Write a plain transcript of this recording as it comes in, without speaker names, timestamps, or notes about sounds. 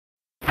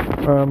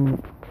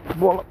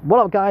What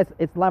up guys,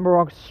 it's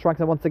Lamborghini Strikes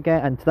once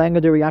again, and today I'm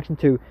going to do a reaction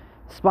to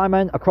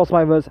Spider-Man Across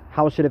Spider-Verse,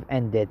 How It Should Have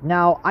Ended.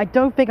 Now, I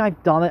don't think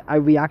I've done a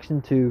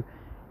reaction to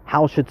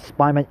How Should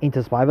Spider-Man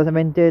Into Spider-Verse Have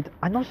Ended.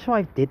 I'm not sure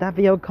I did that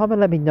video,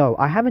 comment let me know.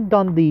 I haven't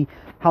done the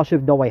How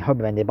Should No Way Home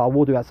Have Ended, but I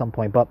will do it at some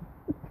point. But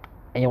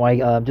anyway,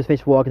 just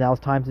finished work and now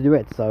it's time to do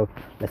it, so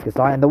let's get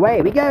started and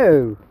away we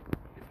go!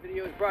 This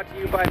video is brought to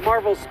you by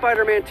Marvel's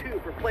Spider-Man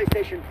 2 for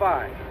PlayStation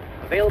 5.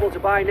 Available to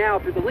buy now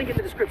through the link in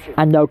the description.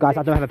 And no guys,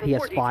 I don't have a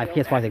PS5.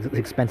 PS5 is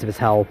expensive as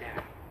hell.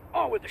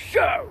 On with the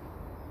show!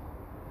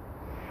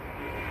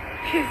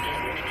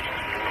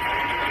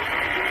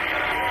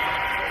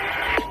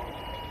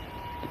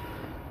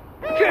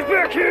 Get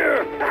back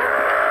here!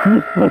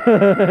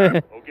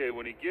 Okay,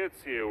 when he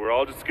gets here, we're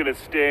all just gonna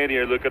stand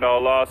here looking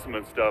all awesome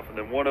and stuff, and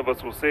then one of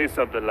us will say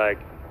something like,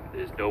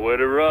 "There's nowhere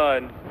to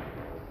run."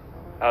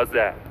 How's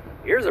that?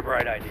 Here's a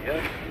bright idea.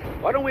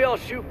 Why don't we all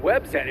shoot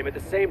webs at him at the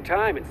same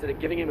time instead of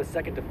giving him a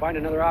second to find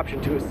another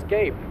option to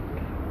escape?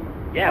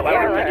 Yeah, why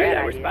don't we do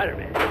that? We're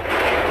Spider-Man.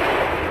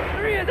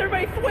 There he is,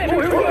 everybody swim!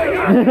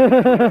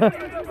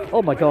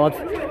 Oh my god.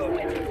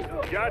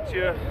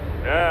 Gotcha.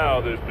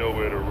 Now there's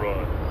nowhere to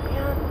run.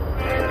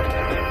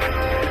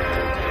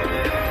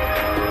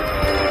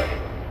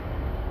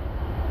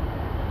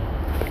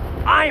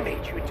 I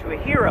made you into a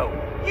hero.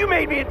 You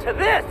made me into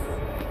this.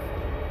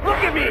 Look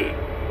at me.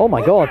 Oh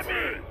my god.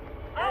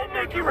 I'll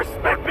make you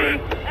respect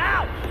me.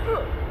 Ow.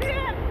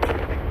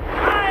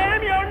 I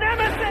am your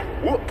nemesis.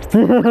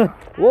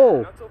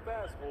 Whoa. Not so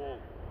fast, fool.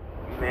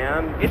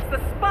 Man, it's the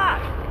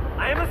Spot.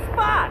 I am a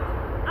Spot.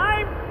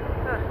 I'm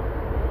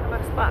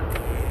a Spot.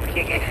 I'm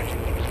kidding.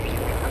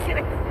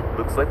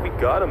 Looks like we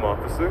got him,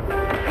 officer.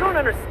 You don't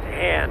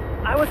understand.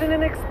 I was in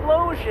an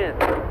explosion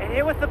and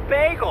hit with a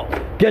bagel.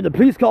 Get in the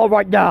police car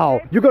right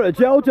now. You're going to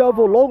jail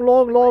for a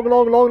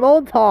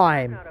long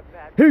time.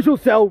 Here's your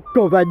cell.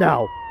 Go right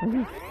now.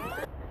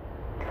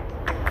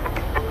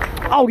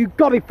 Oh, you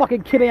gotta be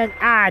fucking kidding, an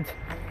ad.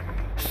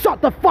 Shut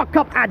the fuck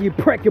up, ad, you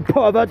prick, you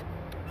pervert.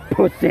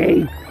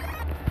 Pussy.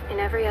 In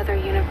every other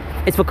universe.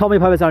 It's for comedy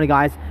purpose only,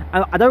 guys.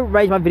 I don't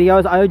rate my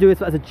videos. I only do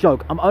this as a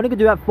joke. I'm only gonna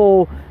do that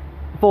for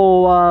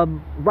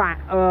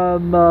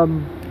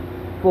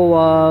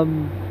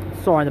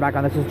sorry, in the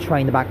background, there's just a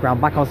train in the background.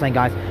 Back I was saying,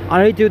 guys, I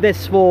only do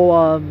this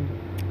for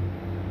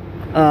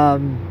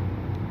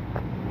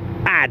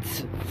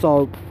ads.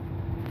 So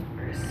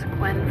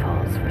Gwen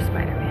falls for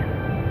Spider-Man.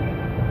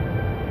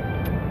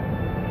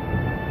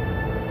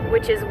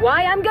 Which is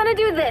why I'm gonna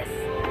do this.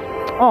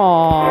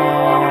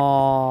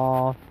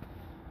 aww,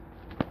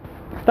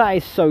 that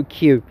is so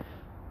cute.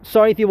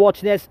 Sorry if you're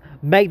watching this.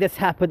 Make this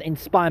happen in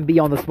Spider-Man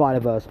Beyond the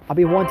Spider-Verse. I've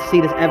been wanting to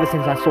see this ever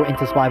since I saw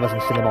Into Spider-Verse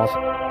in cinemas.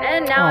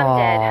 And now I'm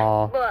dead.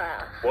 Blah.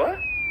 What?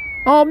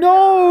 Oh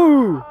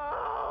no!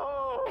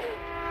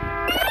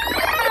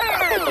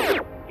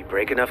 You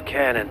break enough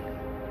cannon,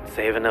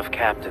 save enough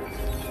captains,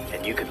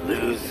 and you could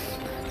lose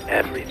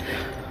everything.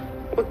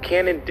 What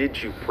cannon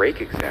did you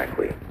break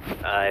exactly?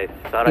 I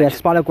thought Yeah,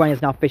 Spider-Gwen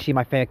is now officially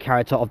my favorite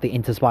character of the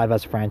Into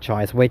Spider-Verse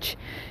franchise, which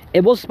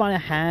it was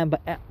Spider-Ham,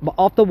 but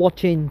after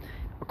watching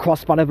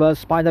Across Spider-Verse,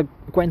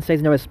 Spider-Gwen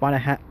stays known as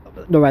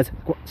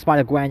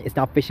Spider-Gwen is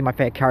now officially my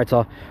favorite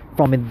character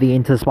from the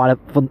Into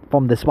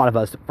from the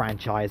Spider-Verse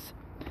franchise,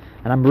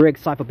 and I'm really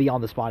excited for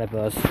Beyond the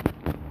Spider-Verse.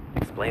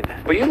 Explain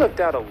that. But you left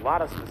out a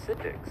lot of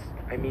specifics.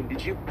 I mean,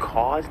 did you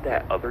cause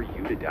that other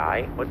you to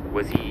die? What,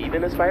 was he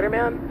even a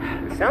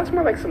Spider-Man? It sounds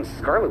more like some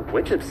Scarlet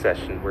Witch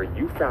obsession where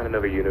you found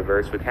another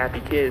universe with happy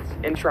kids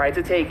and tried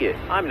to take it.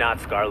 I'm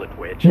not Scarlet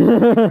Witch.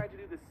 You tried to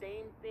do the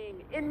same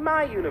thing in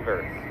my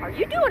universe. Are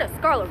you doing a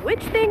Scarlet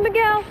Witch thing,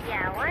 Miguel?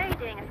 Yeah, why are you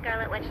doing a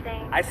Scarlet Witch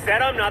thing? I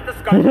said I'm not the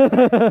Scarlet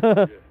Can't be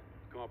a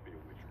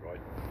witch, right?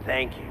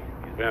 Thank you.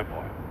 He's a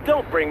vampire.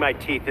 Don't bring my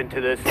teeth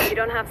into this. You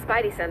don't have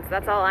Spidey sense,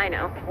 that's all I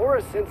know. Or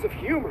a sense of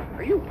humor.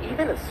 Are you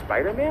even a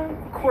Spider-Man?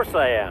 Of course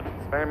I am.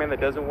 Spider-Man that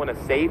doesn't want to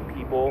save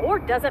people. Or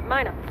doesn't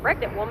mind a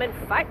pregnant woman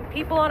fighting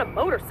people on a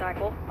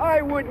motorcycle.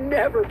 I would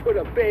never put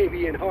a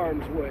baby in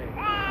harm's way.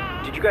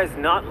 Did you guys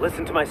not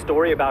listen to my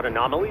story about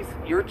anomalies?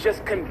 You're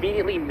just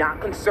conveniently not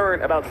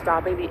concerned about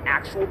stopping the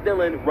actual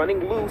villain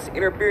running loose,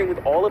 interfering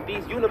with all of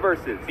these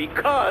universes.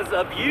 Because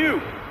of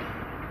you.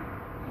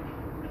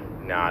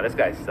 Nah, this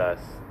guy's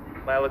sus.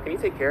 Lila, can you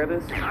take care of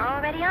this?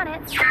 Already on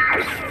it.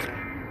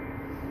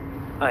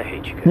 I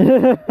hate you guys.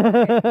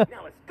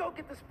 Now let's go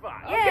get the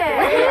Spot.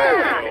 Yeah! All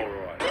right.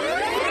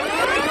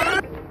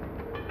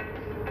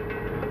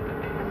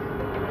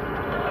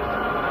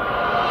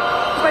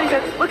 Spidey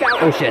sense, look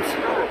out! Oh shit!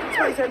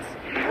 Spidey sense.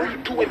 Why are you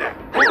doing that?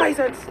 Spidey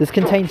sense. This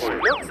contains.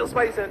 No, still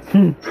Spidey sense.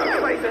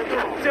 Spidey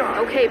sense.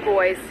 Okay,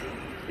 boys.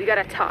 We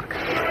gotta talk.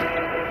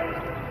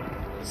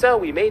 So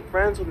we made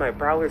friends with my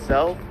prowler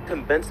self,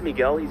 convinced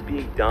Miguel he's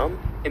being dumb,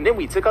 and then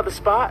we took out the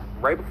Spot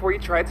right before he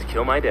tried to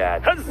kill my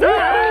dad.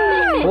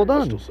 Huzzah! Well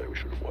done. Say we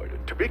should have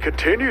waited. To be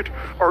continued?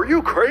 Are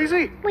you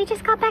crazy? We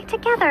just got back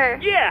together.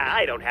 Yeah,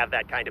 I don't have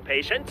that kind of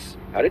patience.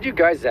 How did you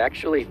guys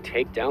actually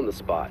take down the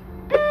Spot?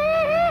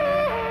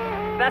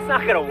 That's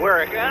not gonna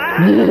work.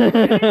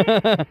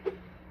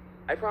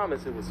 I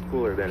promise it was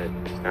cooler than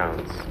it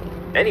sounds.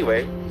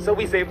 Anyway, so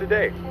we saved the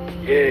day.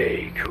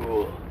 Yay,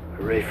 cool.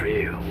 Hooray for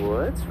you.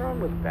 What's wrong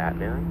with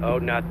Batman? Oh,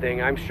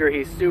 nothing. I'm sure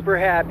he's super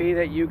happy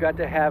that you got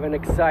to have an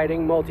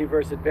exciting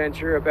multiverse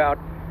adventure about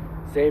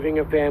saving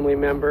a family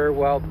member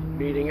while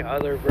meeting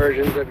other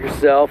versions of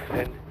yourself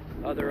and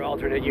other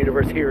alternate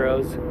universe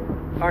heroes.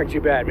 Aren't you,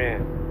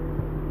 Batman?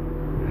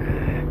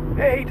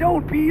 Hey,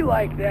 don't be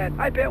like that.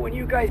 I bet when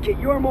you guys get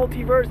your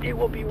multiverse, it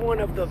will be one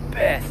of the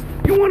best.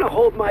 You want to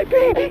hold my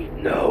baby?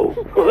 No.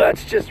 Well,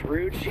 that's just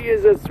rude. She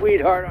is a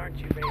sweetheart, aren't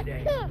you, Mayday?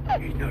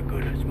 He's not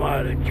gonna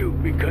smile at you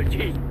because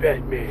he's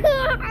Batman.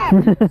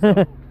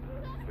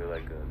 You're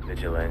like a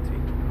vigilante.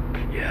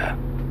 Yeah,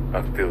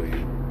 I feel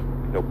you.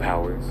 No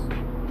powers.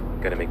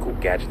 Gotta make cool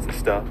gadgets and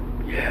stuff.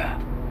 yeah.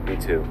 Me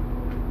too.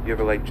 You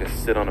ever like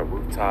just sit on a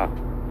rooftop,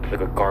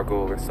 like a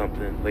gargoyle or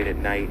something, late at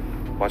night,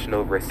 watching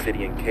over a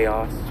city in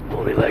chaos?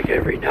 Only like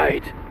every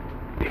night.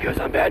 Because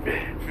I'm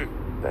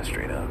Batman. That's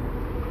straight up.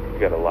 We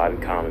got a lot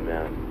in common,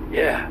 man.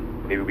 Yeah,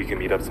 Maybe we can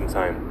meet up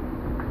sometime.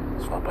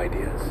 Swap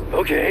ideas.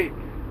 okay.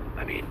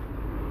 I mean,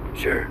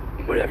 sure,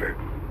 whatever.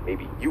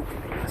 Maybe you can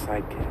be my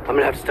sidekick. I'm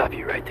gonna have to stop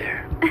you right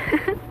there.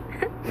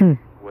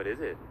 What is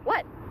it?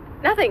 What?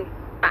 Nothing.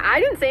 I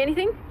didn't say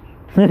anything.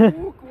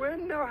 Ooh,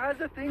 Gwen now has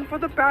a thing for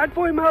the bad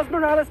boy Miles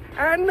Morales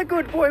and the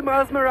good boy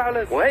Miles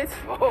Morales. What?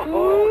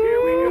 Oh,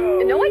 here we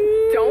go. No,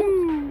 I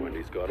don't.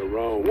 Wendy's got a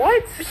roam.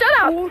 What? Shut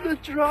up. Oh, the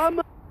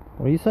drama.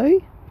 What do you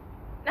say?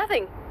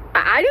 Nothing.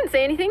 I didn't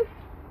say anything.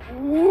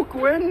 Ooh,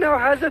 Gwen now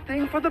has a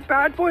thing for the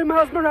bad boy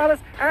Miles Morales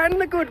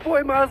and the good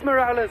boy Miles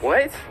Morales.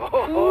 What?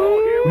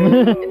 Oh, here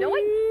we go. No,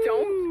 I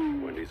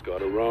don't. Wendy's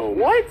got a roam.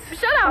 What?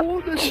 Shut up. Oh,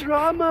 the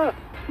drama.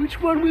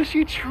 Which one will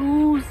she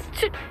choose?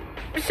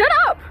 Shut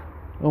up.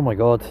 Oh my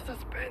god.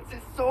 Suspense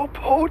is so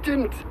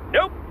potent.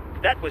 Nope,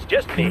 that was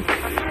just me.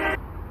 There's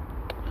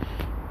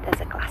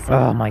a glass.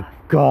 Oh my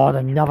god,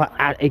 another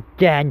ad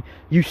again.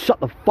 You shut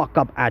the fuck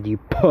up, ad, you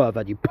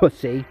pervert, you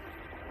pussy.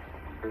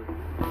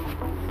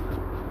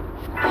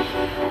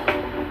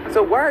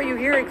 So why are you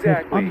here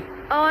exactly?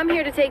 Oh, I'm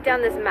here to take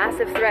down this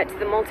massive threat to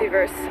the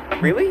multiverse.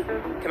 Really?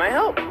 Can I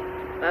help?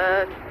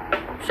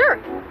 Sure.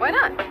 Why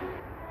not?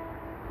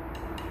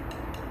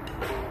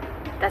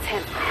 That's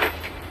him.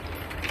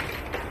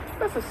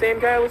 That's the same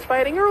guy I was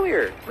fighting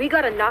earlier. We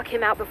gotta knock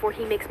him out before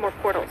he makes more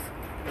portals.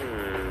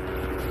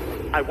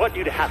 I want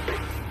you to have this.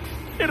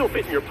 It'll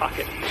fit in your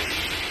pocket.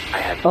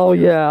 Oh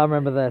yeah, I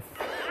remember this.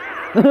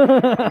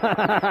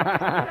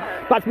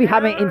 That's me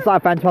having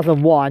Inside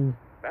Phantasm 1.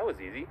 That was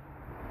easy.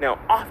 Now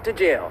off to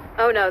jail.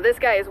 Oh no, this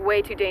guy is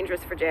way too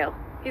dangerous for jail.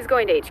 He's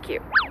going to HQ.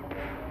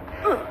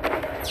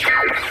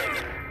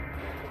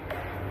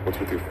 What's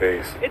with your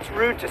face? It's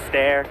rude to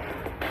stare.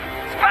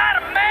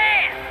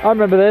 I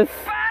remember this.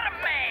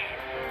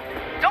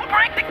 Don't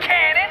break the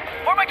cannon,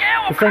 or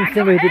Miguel will The same crack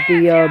singer some who did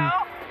the heads,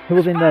 who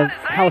was in the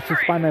Spot is House of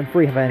angry. Spider-Man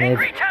 3 event is.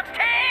 Angry times 10.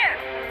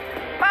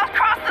 Miles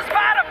crossed the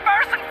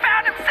Spider-Verse and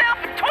found himself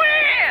a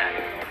twin.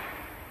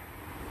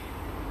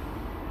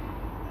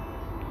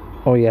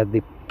 Oh yeah,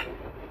 the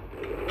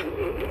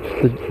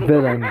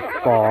villain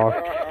bar.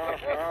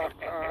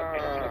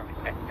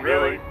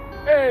 Really?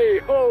 Hey,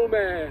 ho,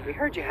 man. We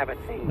heard you have a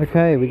thing.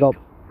 Okay, we got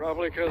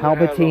Probably because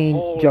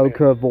Palpatine,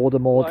 Joker,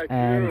 Voldemort, like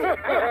and you.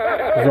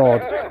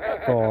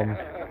 Zod from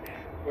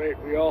Wait,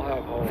 we all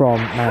have holes.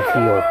 Man of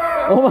Steel.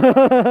 Oh my,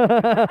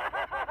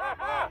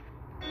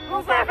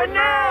 Who's laughing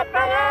now,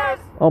 fellas?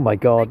 oh my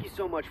god. Thank you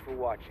so much for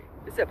watching.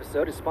 This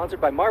episode is sponsored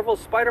by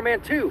Marvel's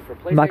Spider-Man 2 for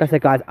PlayStation. Like I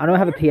said, guys, I don't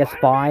have a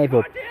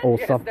PS5 or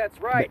Yes, stuff, that's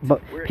right.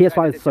 but We're PS5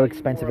 excited is to so tell you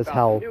expensive more as about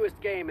hell. the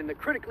newest game in the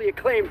critically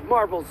acclaimed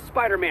Marvel's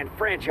Spider-Man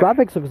franchise.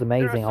 Graphics looks There are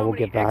amazing, I so will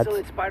many give that.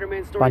 excellent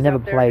Spider-Man But I stories never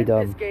out there, played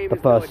and this game the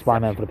is no first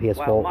Spider-Man for the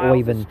exception. PS4 While or Miles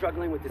even is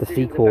struggling with the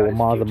decisions sequel, about his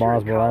Miles future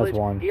Morales in college,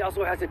 one. He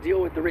also has to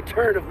deal with the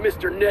return of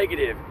Mr.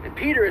 Negative, and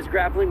Peter is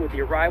grappling with the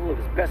arrival of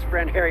his best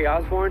friend Harry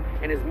Osborn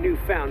and his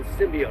newfound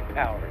symbiote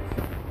powers.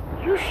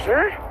 You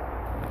sure?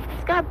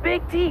 He's got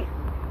big teeth.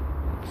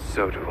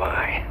 So do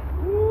I.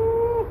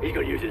 He's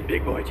gonna use his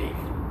big boy teeth.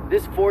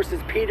 This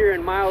forces Peter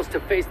and Miles to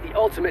face the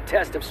ultimate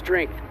test of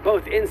strength,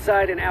 both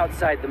inside and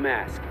outside the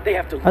mask. They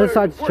have to learn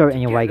decided to work show it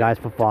anyway, together guys,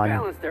 for fun. to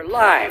balance their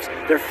lives,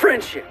 their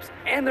friendships,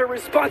 and their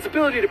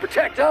responsibility to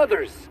protect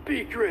others.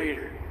 Be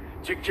greater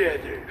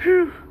together.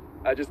 Whew.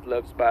 I just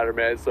love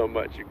Spider-Man so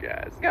much, you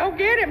guys. Go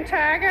get him,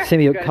 Tiger. You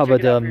Symbiote gotta covered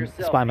check it out for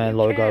yourself. Spider-Man You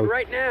logo. can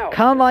right now.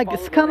 Kind of like Follow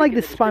it's kind of like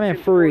link the in Spider-Man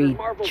description to 3 order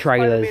Marvel's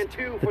trailers.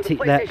 Spider-Man 2 for the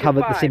That PlayStation covered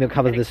the 5 Symbiote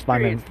covers and the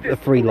Spider-Man experience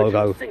the 3 this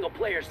original logo.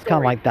 single-player It's kind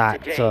of like story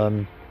that.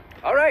 today.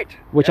 All right.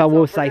 Which I that's will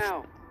all for say,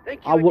 now.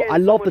 Thank you again I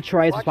so love much the for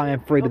trailers for watching. Spider-Man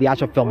 3, but the Hope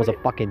actual you film was a enjoyed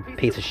it. fucking Please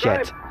piece of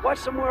subscribe, shit. Watch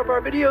some more of our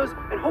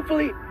videos, and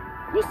hopefully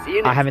we'll see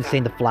you next I haven't time.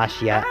 seen The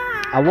Flash yet.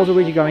 I was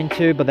originally going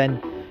to, but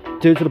then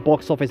due to the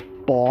box office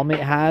bomb it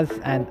has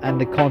and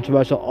the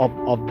controversial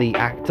of the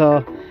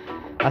actor,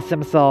 I said to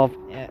myself,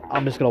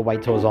 I'm just gonna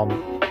wait till it's on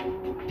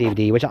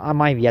DVD, which I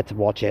might have yet to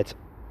watch it.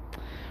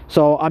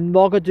 So I'm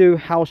not gonna do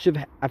How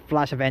Should a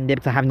Flash Have Ended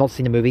because I have not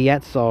seen the movie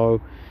yet.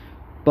 So,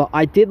 but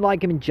I did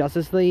like him in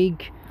Justice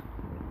League.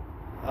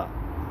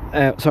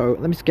 So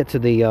let me just get to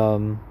the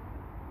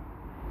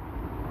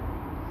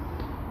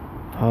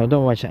I don't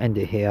know where I should end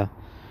it here.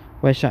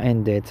 Where should I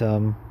end it?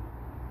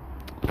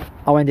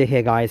 I'll end it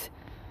here, guys.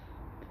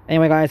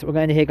 Anyway, guys, we're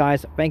going to end it here,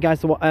 guys. Thank you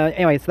guys for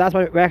anyway, so that's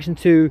my reaction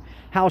to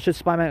how should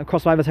Spider-Man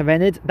Across Spider-Verse have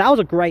ended. That was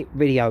a great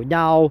video.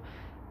 Now,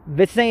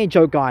 this ain't a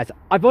joke, guys.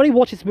 I've only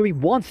watched this movie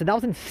once, and that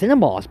was in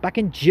cinemas back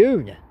in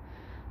June.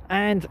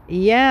 And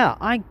yeah,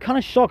 I'm kind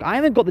of shocked. I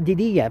haven't got the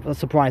DVD yet,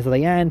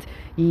 surprisingly. And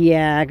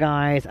yeah,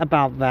 guys,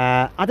 about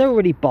that, I don't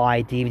really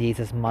buy DVDs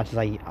as much as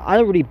I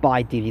don't really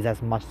buy DVDs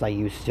as much as I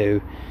used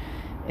to.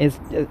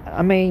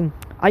 I mean,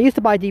 I used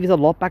to buy DVDs a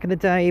lot back in the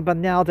day, but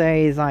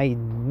nowadays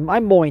I'm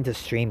more into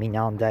streaming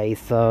nowadays.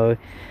 So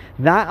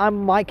that I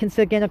might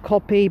consider getting a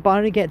copy, but I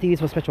only get DVDs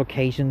for special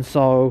occasions.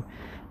 So,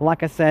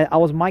 like I said,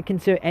 might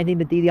consider ending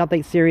the DVD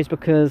update series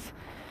because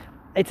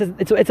it's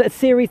a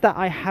series that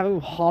I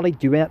haven't hardly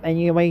do it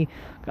anyway.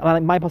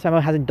 Like my boss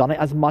hasn't done it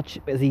as much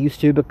as he used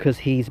to because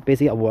he's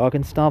busy at work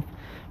and stuff.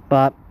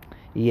 But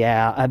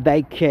yeah,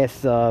 they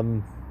kiss.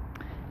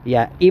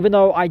 Yeah, even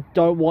though I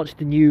don't watch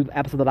the new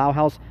episode of Loud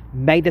House,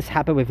 made this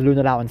happen with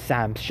Luna Lau and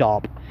Sam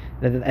Sharp.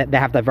 They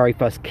have their very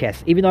first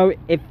kiss. Even though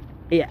if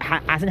it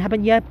hasn't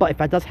happened yet, but if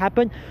that does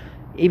happen,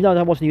 even though I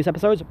don't watch the news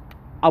episodes,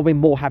 I'll be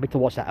more happy to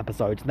watch that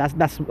episode.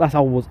 That's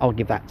how I'll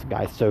give that to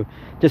guys. So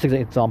just as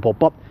an example,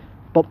 but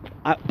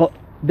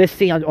this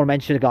scene I want to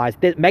mention, guys,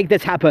 make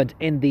this happen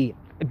in the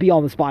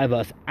Beyond the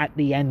Spider-Verse at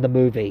the end of the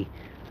movie,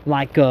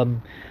 like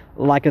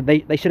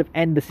they should have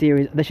ended the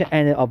series. They should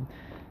end it of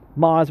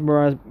Miles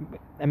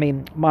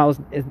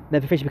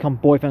they've officially become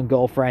boyfriend and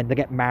girlfriend. They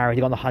get married, they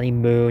go on the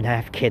honeymoon,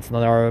 have kids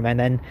on their own, and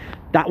then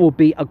that will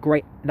be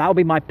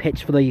my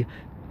pitch for the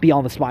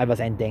Beyond the Spider-Verse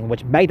ending,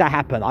 which made that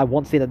happen. I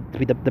want to see that to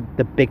be the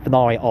big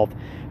finale of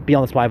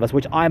Beyond the Spider-Verse,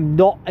 which I'm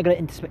not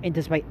going to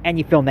anticipate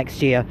any film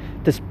next year,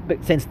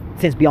 since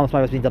Beyond the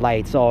Spider-Verse has been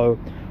delayed. So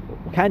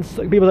can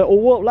people say, oh,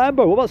 what,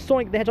 Lambo, what about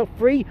Sonic the Hedgehog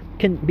 3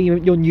 can be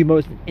your new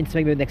most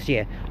anticipated movie next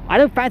year? I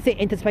don't fancy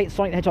anticipate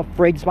Sonic the Hedgehog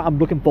 3, despite I'm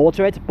looking forward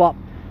to it, but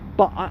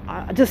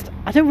I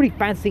don't really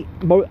fancy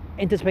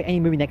anticipate any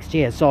movie next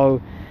year.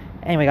 So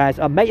anyway, guys,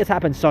 make this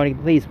happen,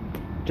 Sony, please.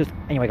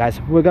 Anyway,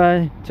 guys, we're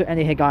going to end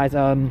it here, guys.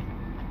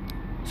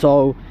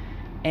 So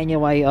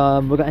anyway,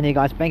 we're going to end it here,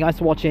 guys. Thank you guys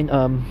for watching.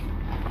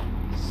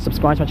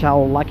 Subscribe to my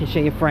channel, like and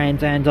share your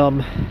friends, and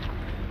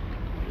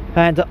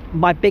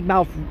my Big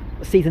Mouth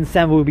season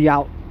 7 will be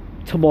out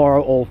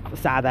tomorrow or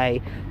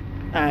Saturday,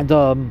 and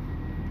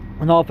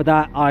after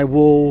that I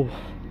will.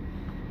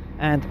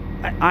 And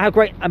I have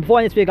great. And before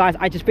I end this video, guys,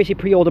 I just officially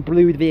pre-ordered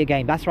Blue the video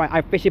game. That's right, I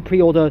officially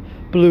pre-ordered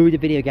Blue the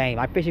video game.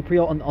 I officially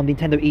pre-ordered on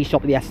Nintendo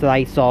eShop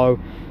yesterday, so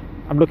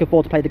I'm looking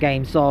forward to play the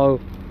game. So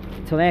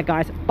till then,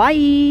 guys,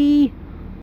 bye.